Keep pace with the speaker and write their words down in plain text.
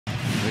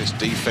This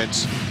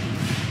defense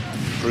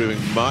proving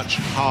much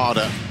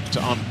harder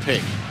to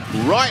unpick.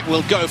 Wright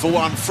will go for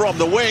one from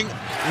the wing.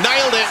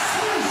 Nailed it.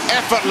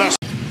 Effortless.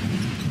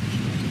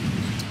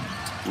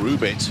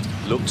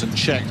 Rubit looked and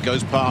checked,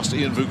 goes past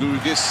Ian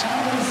Vugugis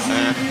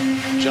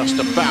and just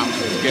about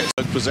gets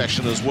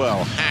possession as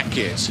well.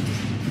 Hackett.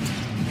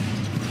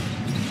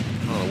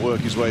 Oh, work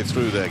his way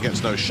through there,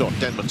 gets no shot.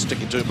 Denman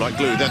sticking to him like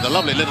glue. Then the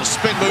lovely little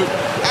spin move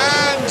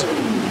and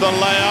the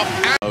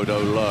layup. Odo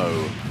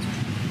low.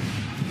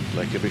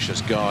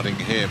 Lekavicius guarding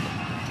him.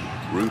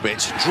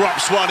 Rubit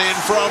drops one in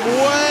from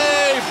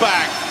way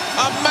back.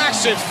 A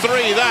massive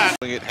three that.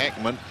 It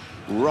Heckman,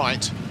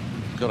 Wright,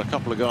 got a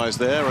couple of guys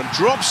there and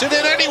drops it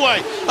in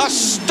anyway. A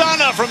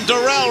stunner from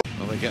Durrell.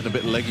 Well, they're getting a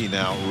bit leggy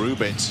now.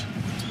 Rubit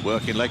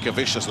working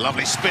Lekavicius.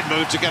 Lovely spin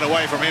move to get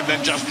away from him,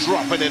 then just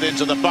dropping it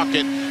into the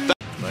bucket.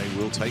 They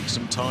will take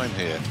some time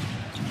here.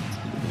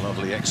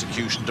 Lovely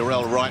execution.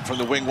 Durrell Wright from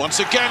the wing once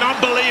again.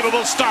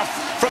 Unbelievable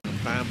stuff from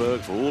Bamberg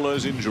for all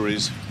those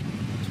injuries.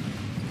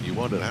 You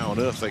wondered how on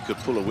earth they could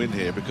pull a win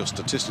here because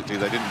statistically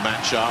they didn't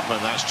match up,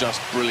 and that's just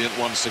brilliant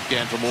once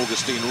again from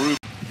Augustine Rubit.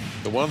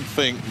 The one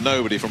thing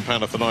nobody from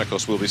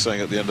Panathinaikos will be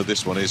saying at the end of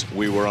this one is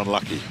we were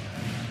unlucky.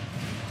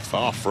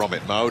 Far from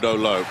it. Maodo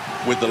Low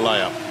with the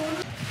layup.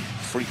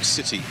 Freak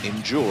City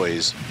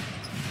enjoys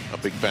a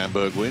big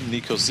Bamberg win.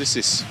 Nikos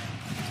Zissis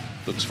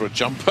looks for a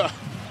jumper.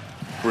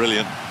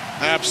 Brilliant.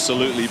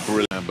 Absolutely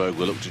brilliant. Bamberg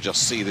will look to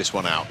just see this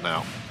one out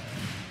now.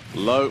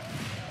 Low.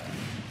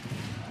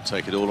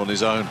 Take it all on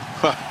his own.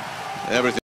 Everything.